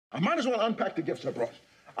I might as well unpack the gifts I brought.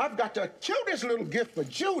 I've got the cutest little gift for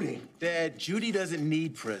Judy. Dad, Judy doesn't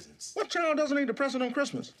need presents. What child doesn't need a present on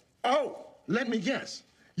Christmas? Oh, let me guess.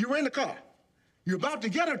 You were in the car. You're about to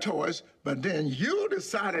get her toys, but then you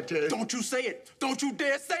decided to... Don't you say it. Don't you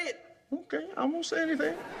dare say it. Okay, I won't say anything. Look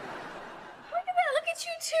at that. Look at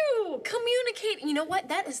you two. Communicate. You know what?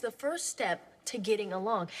 That is the first step to getting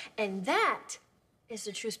along. And that is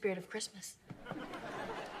the true spirit of Christmas.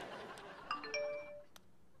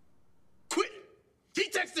 Quit. He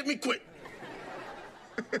texted me quit.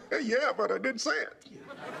 Yeah, but I didn't say it.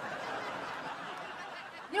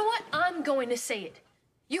 You know what? I'm going to say it.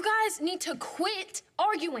 You guys need to quit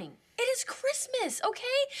arguing. It is Christmas,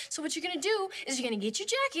 okay? So what you're gonna do is you're gonna get your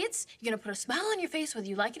jackets, you're gonna put a smile on your face whether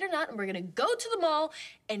you like it or not, and we're gonna go to the mall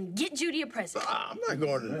and get Judy a present. I'm not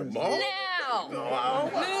going to the mall. Now! No.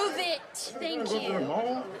 Move it. Thank you.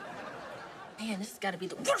 Man, this has gotta be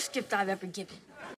the worst gift I've ever given.